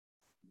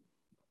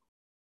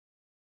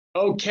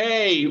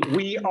Okay,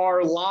 we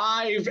are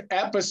live,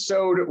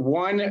 episode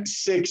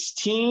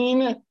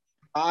 116.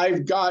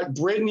 I've got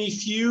Brittany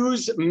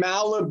Fuse,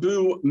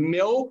 Malibu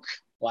Milk,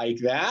 like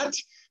that.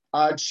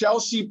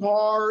 Chelsea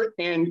Parr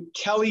and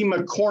Kelly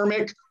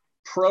McCormick,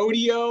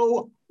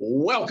 Prodeo.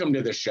 Welcome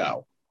to the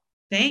show.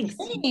 Thanks.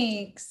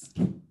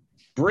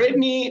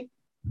 Brittany,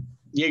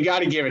 you got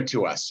to give it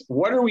to us.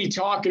 What are we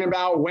talking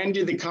about? When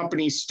did the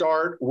company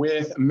start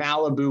with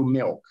Malibu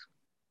Milk?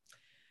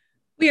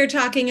 We are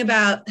talking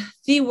about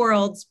the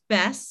world's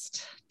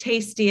best,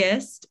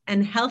 tastiest,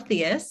 and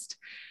healthiest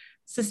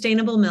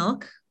sustainable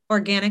milk,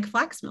 organic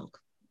flax milk.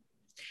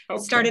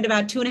 Okay. Started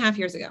about 2.5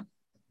 years ago.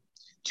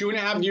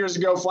 2.5 years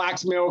ago,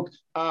 flax milk.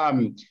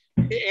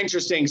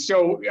 Interesting.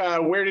 So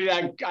where did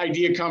that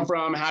idea come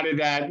from? How did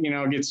that,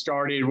 get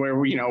started? Where,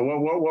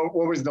 what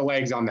was the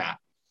legs on that?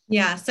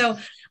 Yeah. So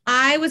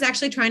I was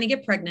actually trying to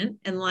get pregnant,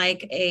 and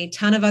like a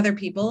ton of other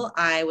people,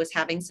 I was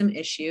having some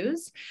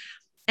issues.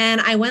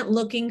 And I went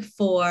looking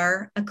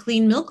for a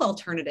clean milk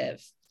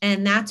alternative.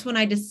 And that's when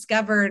I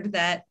discovered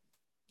that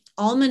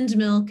almond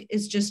milk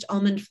is just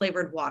almond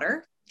flavored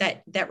water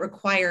that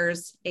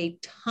requires a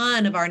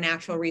ton of our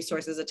natural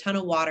resources, a ton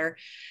of water,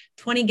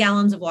 20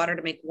 gallons of water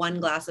to make 1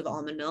 glass of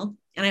almond milk.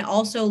 And I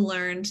also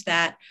learned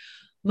that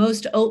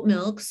most oat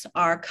milks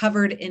are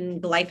covered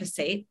in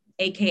glyphosate,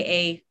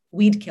 AKA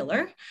weed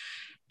killer.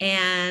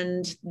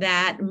 And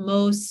that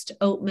most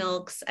oat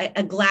milks,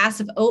 a glass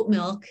of oat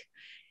milk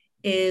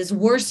is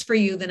worse for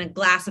you than a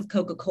glass of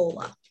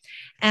Coca-Cola.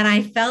 And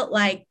I felt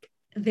like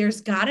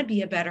there's got to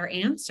be a better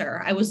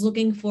answer. I was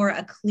looking for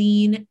a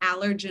clean,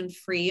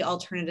 allergen-free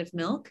alternative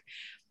milk,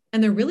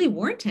 and there really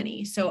weren't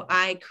any. So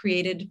I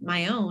created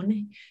my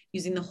own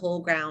using the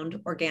whole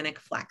ground organic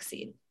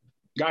flaxseed.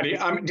 Got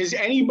it. Does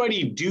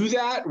anybody do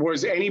that?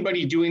 Was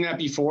anybody doing that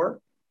before?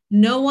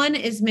 No one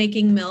is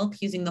making milk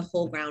using the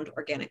whole ground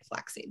organic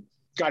flaxseed.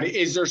 Got it.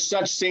 Is there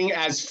such thing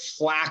as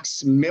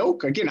flax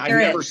milk? Again, I've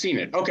never seen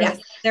it. Okay. Yes,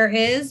 there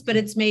is, but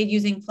it's made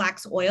using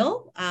flax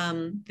oil.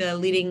 The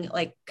leading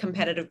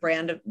competitive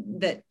brand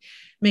that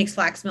makes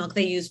flax milk,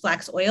 they use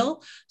flax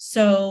oil.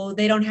 So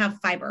they don't have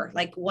fiber.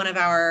 Like one of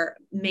our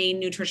main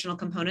nutritional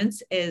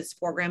components is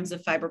 4 grams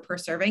of fiber per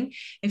serving.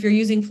 If you're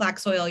using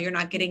flax oil, you're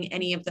not getting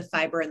any of the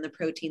fiber and the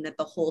protein that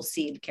the whole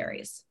seed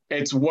carries.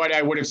 It's what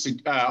I would have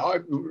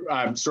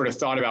sort of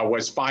thought about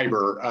was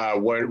fiber,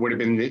 what would have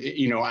been,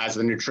 as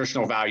the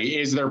nutritional value.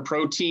 Is there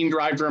protein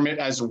derived from it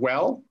as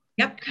well?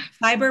 Yep.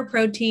 Fiber,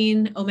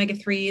 protein,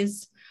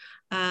 omega-3s,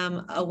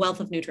 a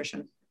wealth of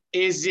nutrition.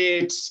 Is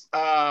it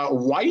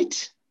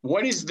white?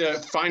 What does the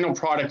final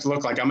product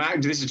look like?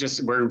 This is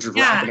just, we're just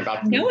rapping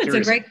about. No, it's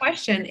a great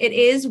question. It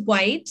is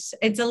white.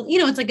 It's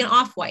it's like an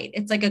off-white.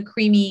 It's like a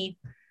creamy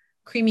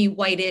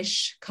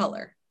whitish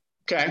color.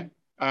 Okay.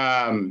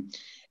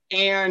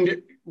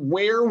 And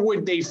where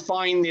would they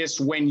find this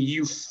when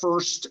you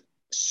first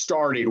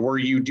started? Were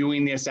you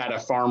doing this at a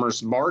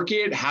farmer's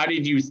market? How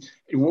did you,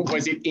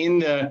 was it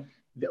in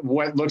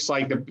what looks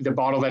like the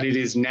bottle that it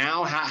is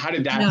now? How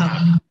did that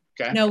happen?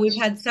 Okay. No, we've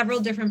had several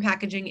different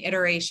packaging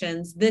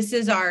iterations. This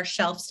is our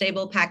shelf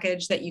stable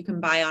package that you can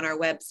buy on our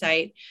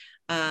website,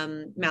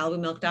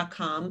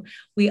 malibumilk.com.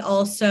 We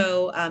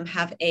also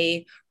have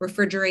a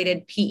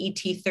refrigerated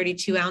PET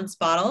 32 ounce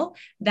bottle.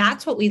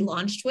 That's what we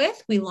launched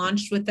with. We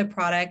launched with the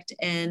product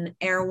in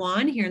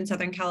Erewhon here in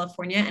Southern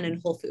California and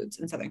in Whole Foods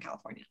in Southern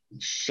California.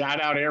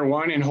 Shout out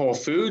Erewhon and Whole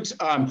Foods.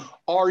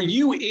 Are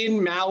you in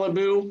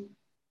Malibu?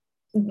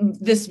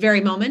 This very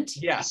moment?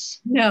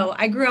 Yes. No,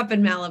 I grew up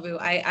in Malibu.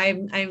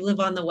 I live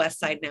on the west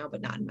side now,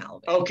 but not in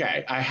Malibu.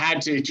 Okay.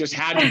 Just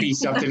had to be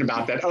something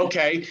about that.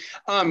 Okay.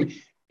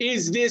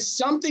 Is this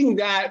something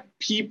that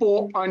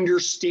people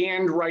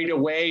understand right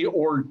away,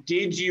 or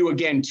did you,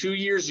 again, 2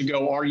 years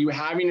ago, are you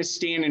having to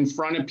stand in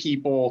front of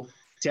people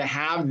to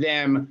have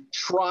them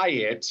try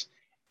it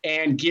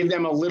and give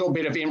them a little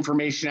bit of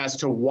information as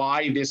to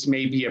why this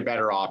may be a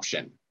better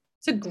option?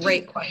 It's a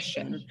great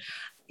question.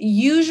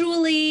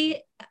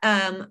 Usually,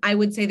 I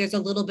would say there's a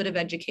little bit of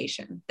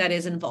education that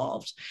is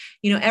involved.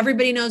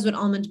 Everybody knows what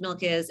almond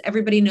milk is.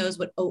 Everybody knows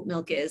what oat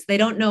milk is. They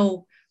don't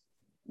know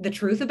the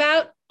truth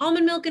about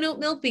almond milk and oat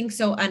milk being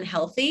so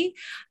unhealthy.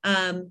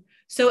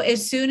 So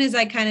as soon as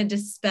I kind of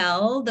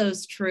dispel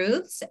those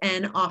truths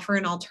and offer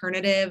an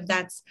alternative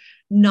that's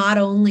not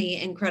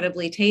only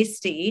incredibly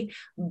tasty,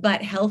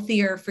 but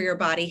healthier for your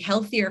body,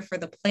 healthier for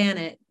the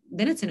planet,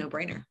 then it's a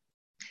no-brainer.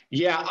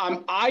 Yeah,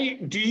 I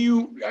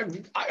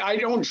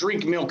don't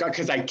drink milk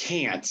because I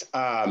can't.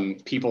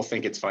 People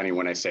think it's funny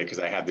when I say, because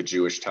I have the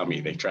Jewish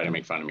tummy, they try to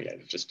make fun of me. I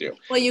just do.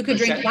 Well, you could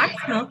drink flax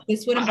milk.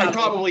 This wouldn't I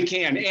probably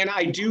can. And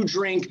I do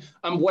drink,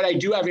 what I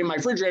do have in my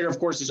refrigerator, of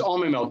course, is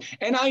almond milk.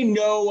 And I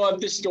know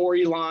of the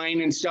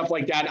storyline and stuff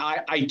like that.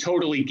 I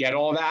totally get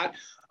all that.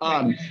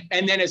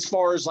 And then as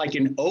far as like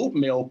an oat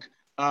milk,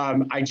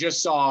 I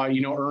just saw,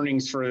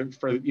 earnings for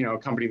a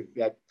company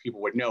that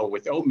people would know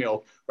with oat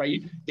milk,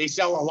 right? They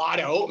sell a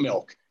lot of oat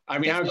milk. I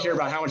mean, I don't care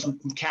about how much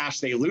cash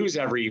they lose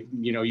every,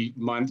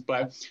 month,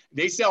 but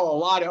they sell a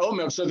lot of oat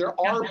milk. So there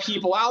are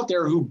people out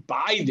there who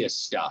buy this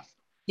stuff.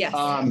 Yes.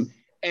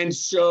 And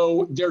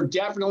so there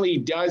definitely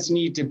does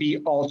need to be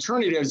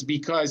alternatives,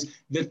 because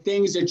the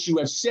things that you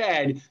have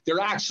said, they're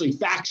actually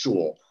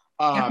factual.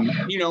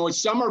 You know,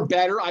 some are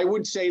better. I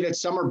would say that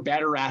some are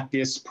better at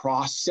this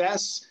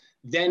process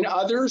than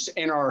others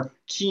and are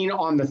keen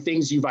on the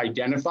things you've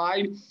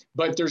identified,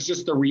 but there's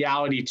just the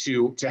reality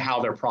to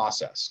how they're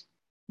processed.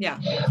 Yeah.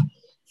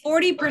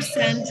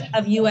 40%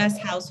 of US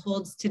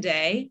households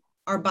today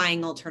are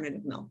buying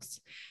alternative milks.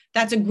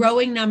 That's a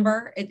growing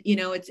number.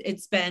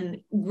 It's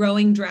been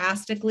growing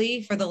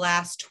drastically for the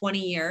last 20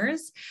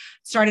 years.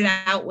 Started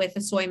out with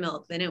a soy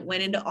milk, then it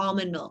went into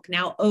almond milk.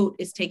 Now oat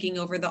is taking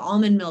over the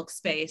almond milk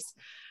space.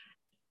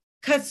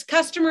 Because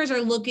customers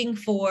are looking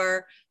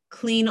for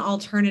clean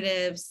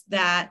alternatives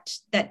that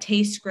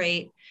taste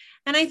great.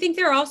 And I think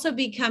they're also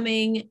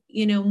becoming,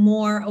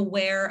 more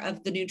aware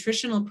of the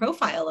nutritional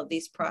profile of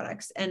these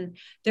products. And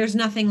there's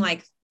nothing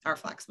like our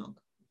flax milk.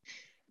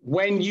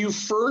 When you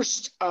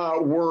first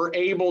were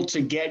able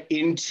to get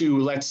into,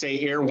 let's say,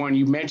 Erewhon,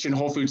 you mentioned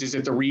Whole Foods. Is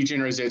it the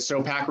region, or is it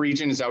SOPAC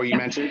region? Is that what you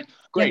mentioned?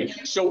 Great.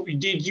 Yeah. So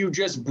did you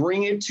just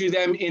bring it to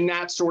them in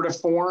that sort of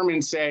form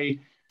and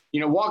say,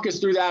 walk us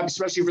through that,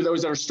 especially for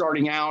those that are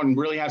starting out and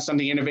really have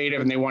something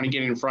innovative and they want to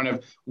get in front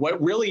of what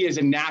really is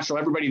a natural,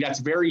 everybody that's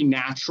very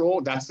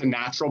natural, that's the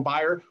natural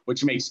buyer,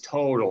 which makes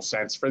total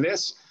sense for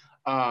this.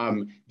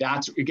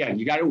 That's, again,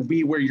 you got to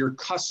be where your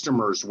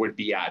customers would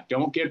be at.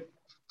 Don't get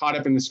caught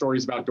up in the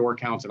stories about door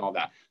counts and all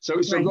that. So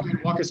right. Go ahead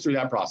and walk us through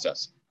that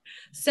process.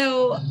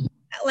 So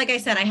like I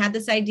said, I had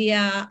this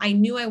idea. I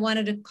knew I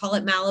wanted to call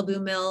it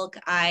Malibu milk.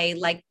 I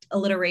liked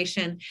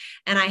alliteration,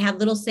 and I had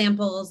little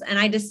samples, and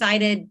I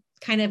decided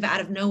kind of out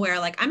of nowhere,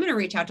 like, I'm going to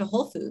reach out to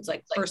Whole Foods,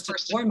 first and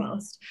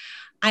foremost.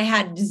 I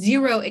had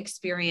zero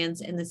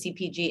experience in the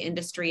CPG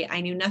industry.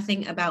 I knew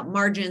nothing about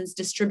margins,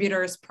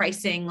 distributors,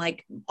 pricing,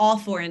 all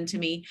foreign to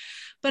me.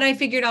 But I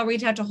figured I'll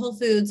reach out to Whole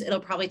Foods. It'll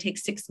probably take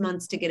 6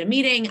 months to get a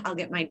meeting. I'll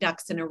get my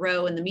ducks in a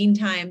row in the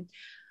meantime.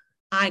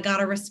 I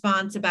got a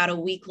response about a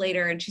week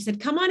later, and she said,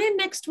 come on in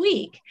next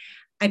week.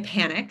 I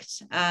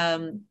panicked,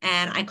 and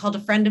I called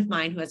a friend of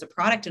mine who has a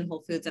product in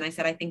Whole Foods, and I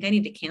said, I think I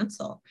need to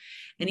cancel.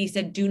 And he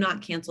said, do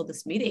not cancel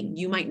this meeting.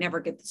 You might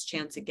never get this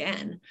chance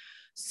again.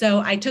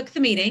 So I took the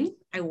meeting.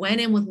 I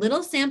went in with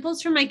little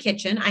samples from my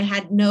kitchen. I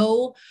had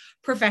no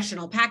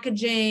professional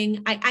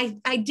packaging.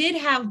 I did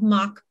have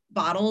mock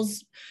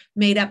bottles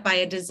made up by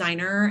a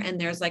designer,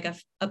 and there's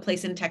a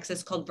place in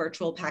Texas called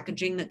Virtual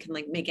Packaging that can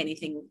make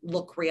anything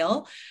look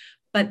real.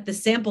 But the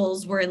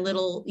samples were in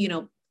little,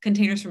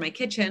 containers from my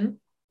kitchen.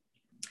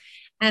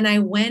 And I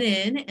went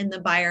in, and the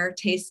buyer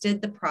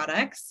tasted the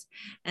products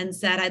and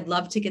said, I'd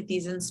love to get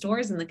these in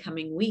stores in the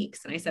coming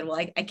weeks. And I said, well,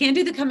 I can't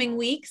do the coming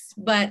weeks,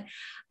 but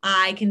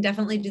I can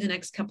definitely do the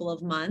next couple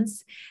of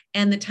months.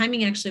 And the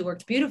timing actually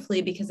worked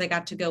beautifully, because I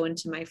got to go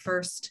into my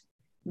first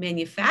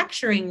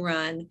manufacturing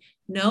run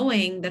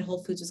knowing that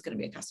Whole Foods was going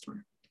to be a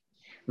customer.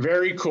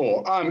 Very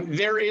cool.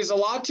 There is a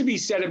lot to be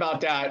said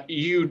about that.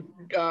 You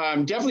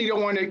definitely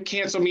don't want to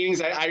cancel meetings.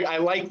 I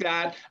like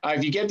that.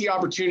 If you get the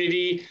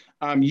opportunity,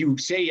 you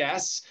say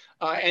yes,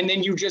 and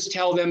then you just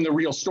tell them the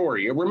real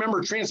story.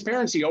 Remember,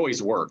 transparency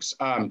always works.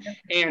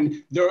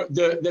 And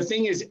the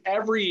thing is,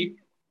 every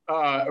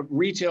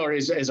retailer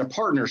is a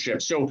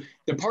partnership. So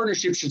the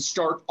partnership should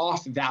start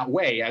off that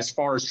way as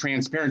far as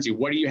transparency.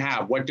 What do you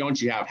have? What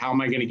don't you have? How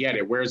am I going to get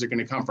it? Where is it going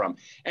to come from?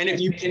 And if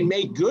you can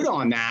make good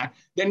on that,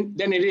 then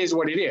it is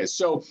what it is.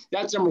 So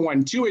that's number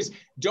one. Two is,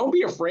 don't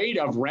be afraid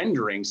of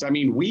renderings. I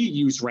mean, we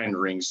use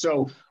renderings.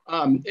 So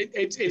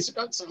it's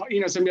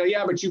somebody like,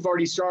 yeah, but you've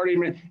already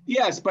started.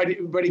 Yes, but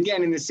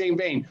again, in the same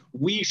vein,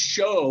 we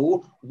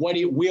show what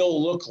it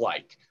will look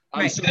like.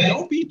 Right. So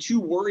don't be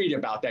too worried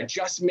about that.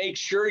 Just make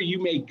sure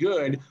you make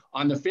good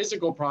on the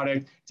physical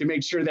product to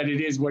make sure that it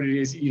is what it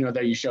is,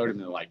 that you showed them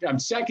in the light.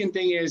 Second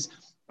thing is,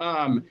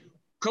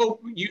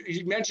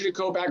 you mentioned a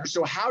co-packer.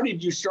 So how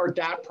did you start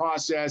that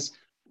process?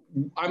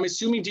 I'm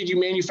assuming, did you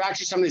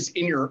manufacture some of this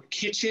in your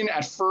kitchen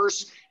at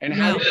first? And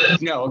how?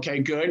 No. Okay,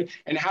 good.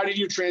 And how did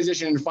you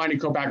transition and find a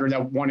co-packer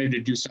that wanted to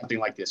do something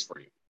like this for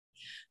you?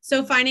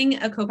 So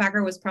finding a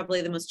co-packer was probably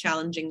the most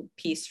challenging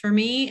piece for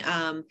me.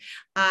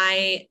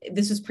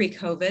 This was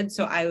pre-COVID,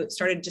 so I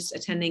started just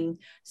attending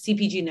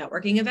CPG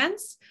networking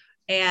events,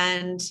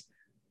 and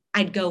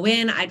I'd go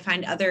in, I'd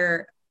find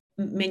other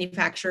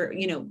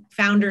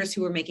founders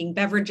who were making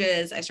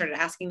beverages. I started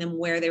asking them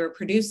where they were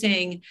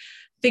producing,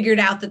 figured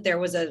out that there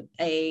was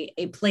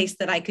a place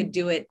that I could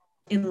do it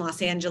in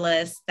Los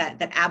Angeles that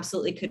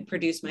absolutely could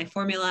produce my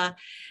formula.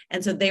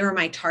 And so they were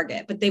my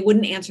target, but they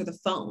wouldn't answer the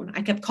phone.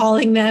 I kept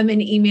calling them and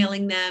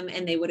emailing them,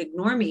 and they would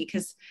ignore me,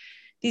 because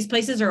these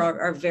places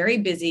are very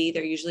busy.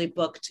 They're usually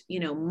booked,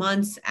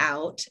 months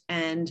out,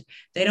 and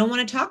they don't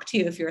want to talk to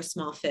you if you're a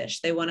small fish.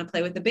 They want to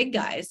play with the big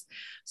guys.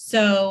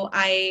 So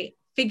I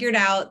figured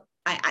out,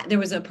 there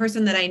was a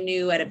person that I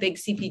knew at a big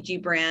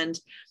CPG brand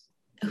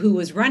who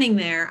was running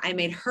there. I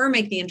made her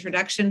make the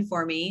introduction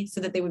for me so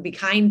that they would be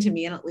kind to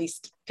me and at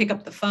least pick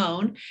up the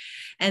phone.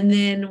 And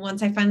then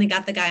once I finally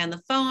got the guy on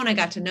the phone, I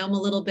got to know him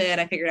a little bit.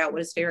 I figured out what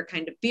his favorite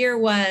kind of beer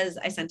was.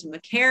 I sent him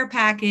a care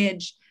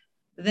package.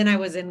 then I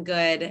was in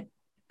good,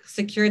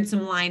 secured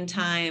some line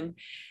time,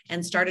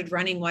 and started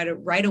running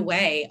right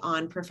away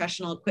on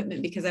professional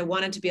equipment because I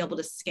wanted to be able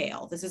to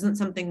scale. This isn't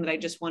something that I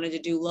just wanted to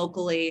do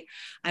locally.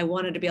 I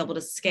wanted to be able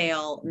to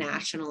scale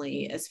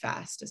nationally as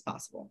fast as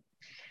possible.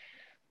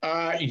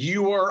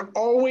 You are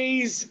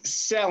always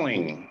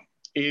selling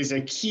is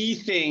a key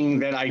thing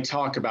that I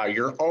talk about.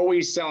 You're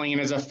always selling.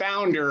 And as a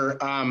founder,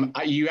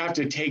 you have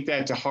to take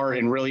that to heart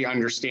and really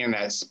understand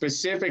that.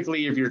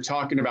 Specifically, if you're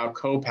talking about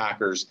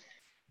co-packers,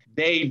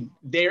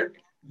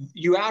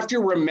 you have to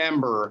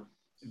remember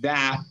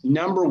that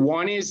number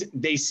one is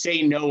they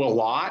say no a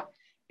lot.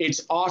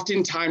 It's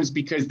oftentimes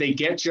because they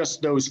get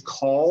just those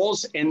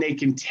calls and they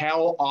can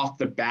tell off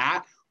the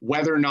bat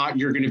whether or not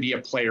you're going to be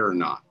a player or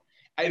not.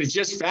 It's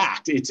just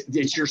fact.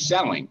 It's your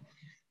selling.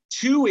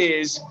 Two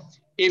is,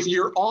 if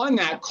you're on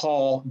that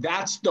call,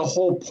 that's the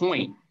whole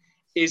point,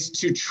 is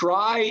to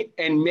try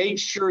and make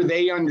sure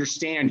they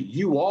understand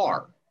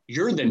you're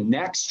the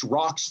next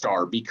rock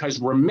star. Because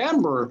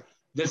remember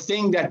the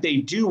thing that they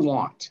do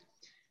want.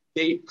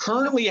 They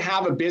currently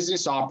have a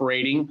business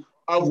operating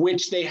of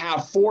which they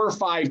have 4 or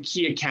 5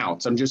 key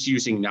accounts. I'm just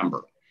using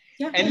number.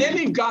 Yeah. And then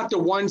they've got the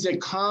ones that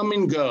come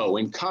and go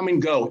and come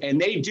and go. And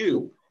they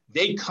do.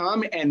 They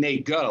come and they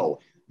go.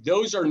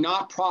 Those are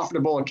not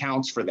profitable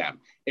accounts for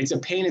them. It's a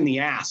pain in the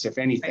ass, if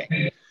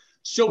anything.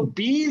 So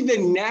be the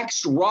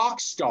next rock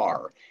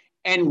star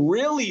and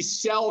really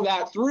sell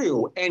that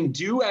through, and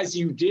do as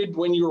you did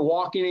when you were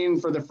walking in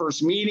for the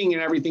first meeting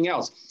and everything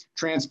else.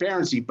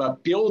 Transparency,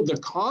 but build the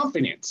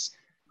confidence.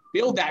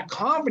 Build that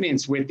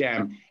confidence with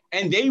them,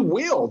 and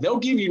they'll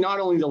give you not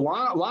only the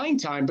line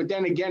time, but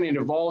then again, it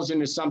evolves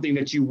into something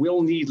that you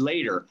will need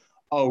later,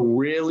 a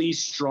really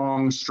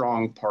strong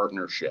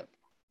partnership.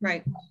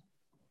 Right.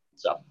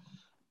 So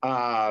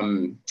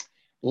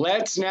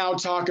let's now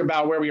talk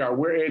about where we are.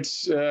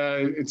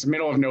 It's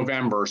middle of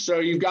November. So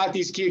you've got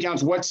these key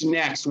accounts. What's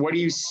next? What do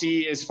you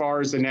see as far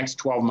as the next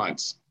 12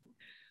 months?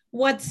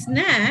 What's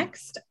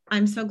next,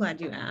 I'm so glad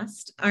you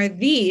asked, are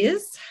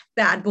these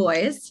bad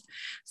boys.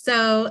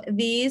 So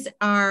these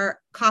are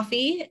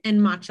coffee and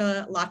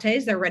matcha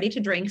lattes. They're ready to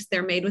drinks.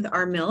 They're made with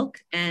our milk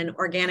and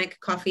organic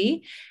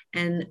coffee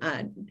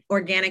and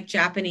organic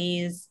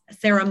Japanese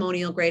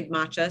ceremonial grade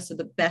matcha. So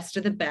the best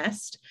of the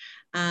best.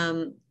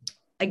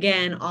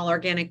 Again, all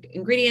organic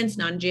ingredients,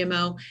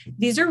 non-GMO.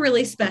 These are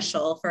really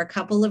special for a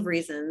couple of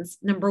reasons.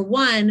 Number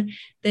one,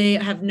 they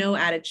have no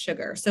added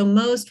sugar. So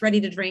most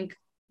ready to drink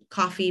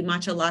coffee,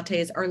 matcha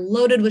lattes are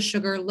loaded with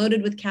sugar,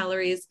 loaded with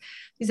calories.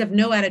 These have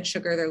no added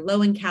sugar. They're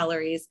low in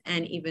calories.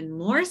 And even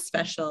more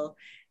special,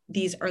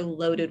 these are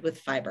loaded with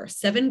fiber,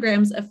 7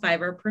 grams of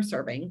fiber per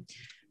serving.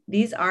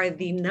 These are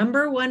the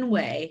number one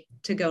way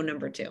to go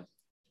number 2.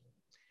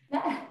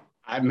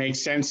 That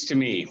makes sense to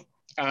me.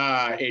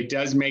 It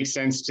does make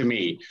sense to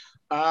me.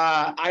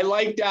 I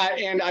like that.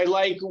 And I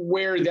like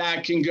where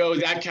that can go.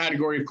 That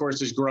category, of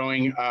course, is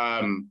growing,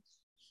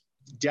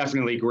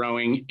 definitely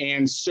growing.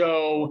 And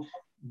so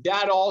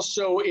that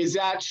also, is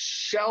that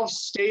shelf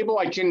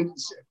stable?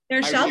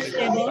 They're shelf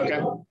stable.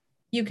 Okay.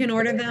 You can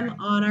order them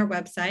on our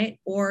website,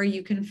 or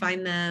you can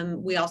find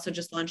them. We also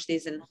just launched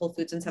these in Whole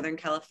Foods in Southern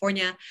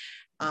California.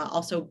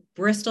 Also,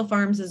 Bristol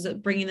Farms is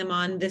bringing them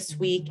on this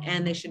week,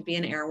 and they should be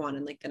in Erewhon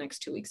in like the next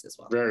 2 weeks as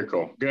well. Very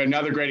cool. Good.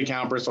 Another great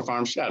account, Bristol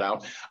Farms. Shout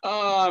out.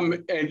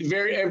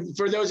 And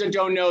for those that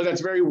don't know,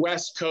 that's very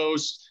West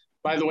Coast.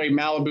 By the way,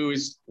 Malibu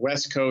is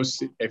West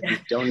Coast. If you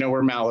don't know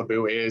where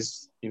Malibu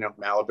is,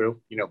 Malibu,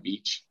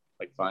 beach,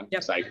 like fun,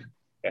 exciting.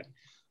 Okay.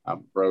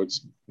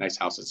 Roads, nice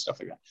houses, stuff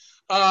like that.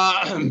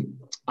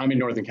 I'm in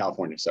Northern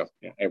California, so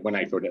when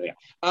I go to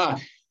there.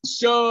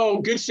 So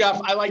good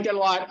stuff. I like that a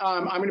lot.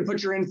 I'm going to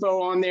put your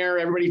info on there.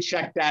 Everybody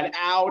check that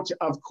out.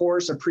 Of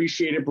course,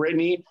 appreciate it,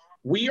 Brittany.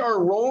 We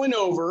are rolling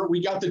over.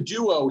 We got the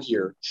duo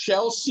here,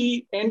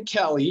 Chelsea and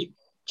Kelly,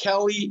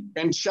 Kelly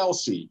and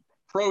Chelsea,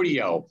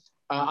 Prodeo.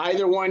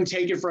 Either one,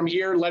 take it from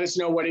here. Let us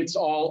know what it's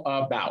all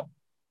about.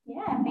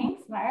 Yeah,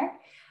 thanks, Mark.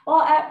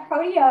 Well, at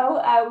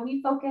Prodeo,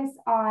 we focus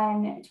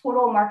on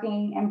total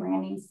marketing and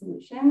branding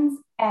solutions,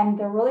 and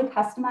they're really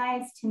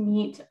customized to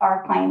meet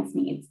our clients'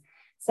 needs.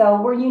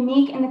 So we're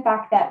unique in the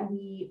fact that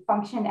we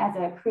function as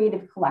a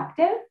creative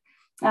collective,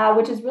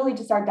 which is really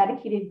just our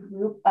dedicated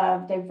group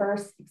of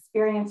diverse,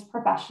 experienced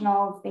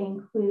professionals. They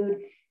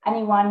include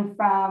anyone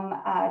from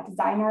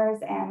designers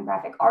and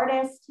graphic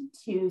artists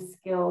to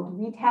skilled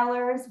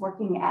retailers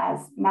working as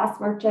mass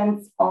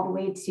merchants, all the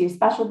way to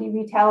specialty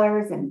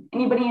retailers and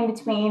anybody in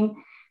between,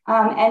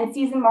 and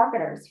seasoned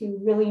marketers who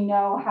really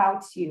know how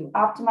to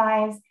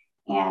optimize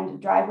and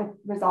drive with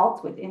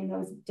results within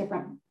those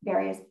different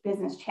various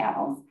business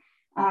channels.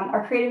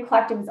 Our creative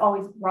collective is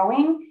always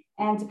growing,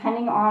 and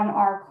depending on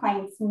our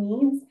clients'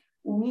 needs,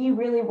 we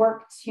really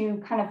work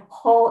to kind of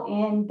pull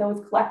in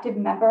those collective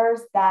members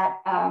that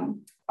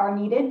are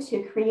needed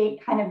to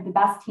create kind of the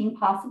best team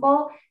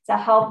possible to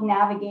help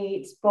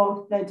navigate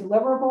both the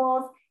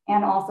deliverables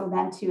and also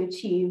then to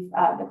achieve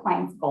the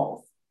client's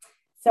goals.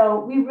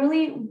 So we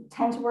really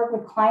tend to work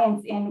with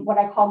clients in what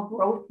I call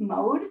growth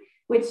mode,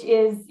 which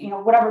is,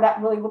 whatever that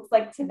really looks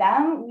like to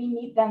them. We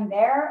meet them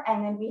there,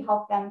 and then we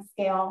help them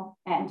scale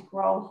and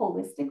grow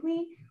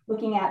holistically,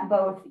 looking at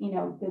both,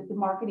 the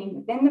marketing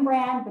within the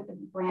brand, but the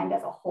brand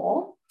as a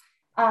whole.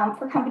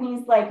 For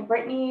companies like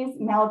Brittany's,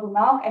 Malibu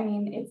Milk, I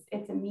mean,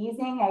 it's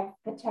amazing. I've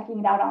been checking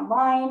it out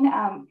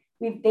online.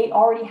 They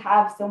already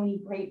have so many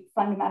great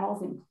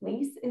fundamentals in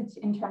place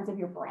in terms of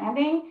your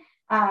branding.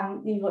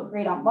 They look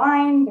great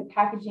online. The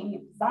packaging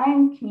and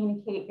design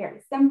communicate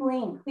very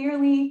simply and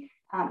clearly.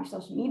 Your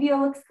social media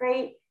looks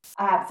great.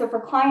 So for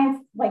clients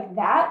like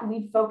that,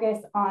 we focus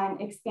on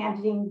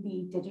expanding the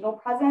digital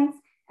presence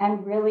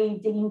and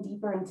really digging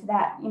deeper into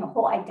that,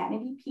 whole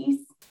identity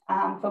piece,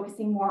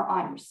 focusing more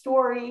on your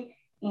story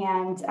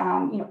and,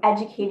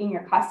 educating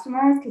your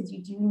customers, because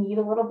you do need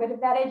a little bit of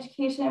that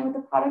education with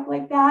a product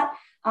like that.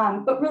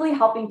 But really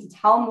helping to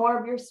tell more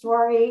of your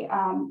story,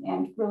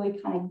 and really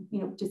kind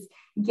of, just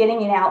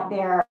getting it out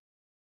there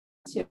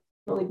to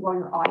really grow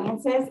your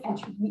audiences and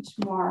to reach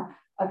more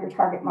of your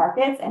target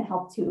markets and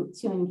help to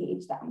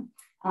engage them.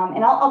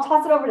 And I'll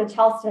toss it over to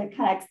Chelsea to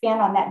kind of expand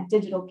on that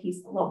digital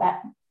piece a little bit.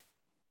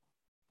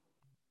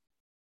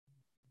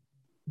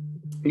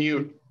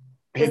 Mute.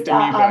 Hit the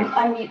mute button.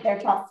 Unmute there,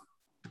 Chelsea.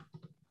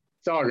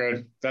 It's all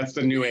good. That's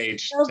the new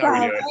age. No That's how we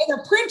problem. do it. I had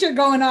a printer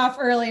going off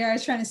earlier. I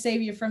was trying to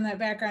save you from that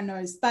background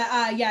noise.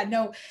 But yeah,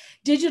 no,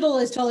 digital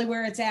is totally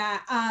where it's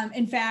at.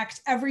 In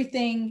fact,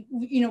 everything,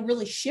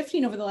 really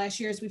shifting over the last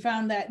years, we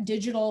found that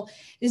digital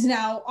is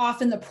now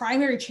often the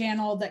primary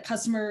channel that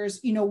customers,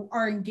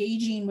 are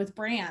engaging with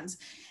brands.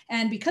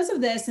 And because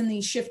of this and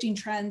these shifting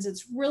trends,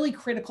 it's really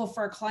critical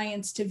for our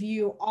clients to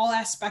view all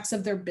aspects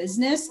of their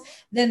business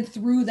then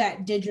through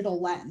that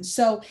digital lens.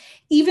 So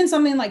even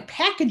something like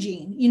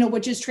packaging,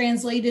 which is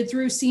translated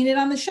through seeing it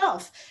on the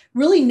shelf,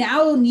 really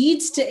now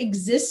needs to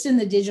exist in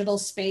the digital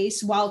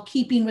space while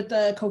keeping with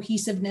the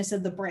cohesiveness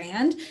of the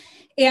brand.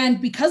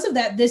 And because of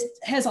that, this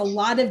has a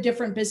lot of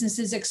different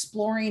businesses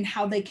exploring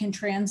how they can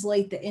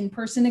translate the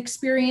in-person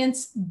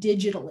experience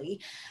digitally.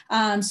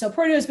 So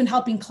Prodeo has been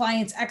helping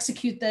clients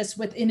execute this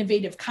with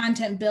innovative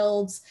content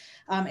builds,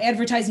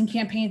 advertising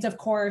campaigns, of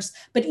course,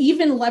 but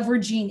even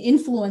leveraging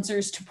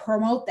influencers to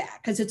promote that,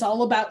 because it's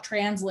all about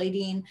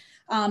translating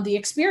the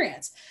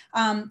experience.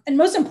 And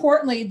most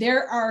importantly,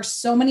 there are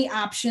so many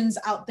options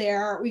out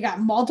there. We got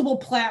multiple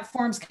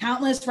platforms,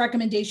 countless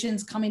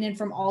recommendations coming in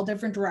from all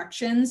different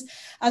directions.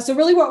 So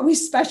really what we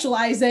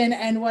specialize in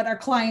and what our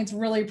clients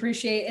really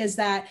appreciate is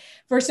that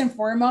first and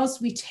foremost,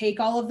 we take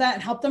all of that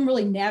and help them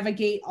really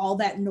navigate all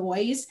that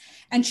noise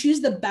and choose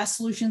the best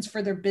solutions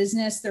for their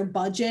business, their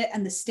budget,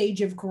 and the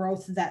stage of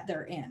growth that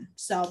they're in.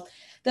 So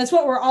that's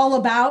what we're all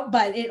about,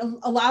 but it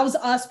allows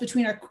us,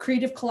 between our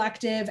creative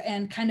collective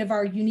and kind of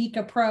our unique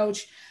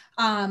approach,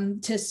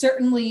 to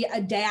certainly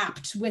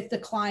adapt with the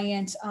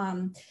client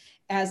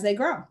as they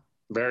grow.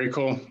 Very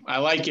cool. I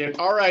like it.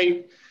 All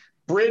right.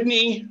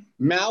 Brittany,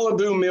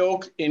 Malibu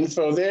Milk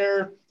info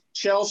there.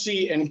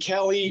 Chelsea and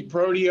Kelly,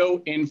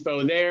 Prodeo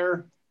info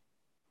there.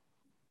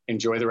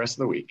 Enjoy the rest of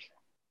the week.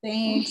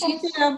 Thanks. You too.